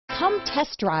Come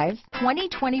test drive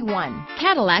 2021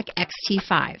 Cadillac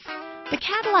XT5. The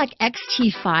Cadillac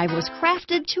XT5 was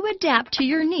crafted to adapt to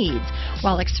your needs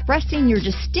while expressing your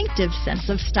distinctive sense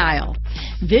of style.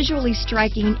 Visually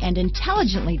striking and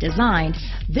intelligently designed,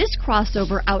 this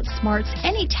crossover outsmarts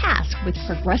any task with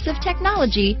progressive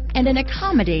technology and an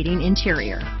accommodating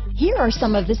interior. Here are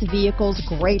some of this vehicle's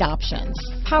great options: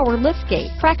 power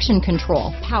liftgate, traction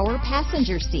control, power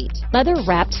passenger seat,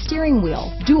 leather-wrapped steering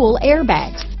wheel, dual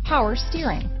airbags, power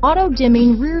steering,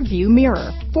 auto-dimming rear view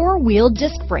mirror, four-wheel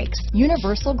disc brakes,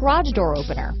 universal garage door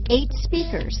opener, 8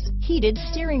 speakers, heated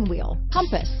steering wheel,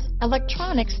 compass,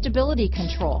 electronic stability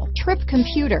control, trip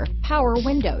computer, power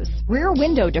windows, rear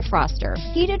window defroster,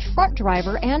 heated front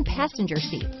driver and passenger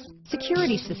seats,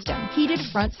 security system, heated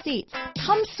front seats.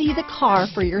 Come see the car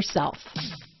for yourself.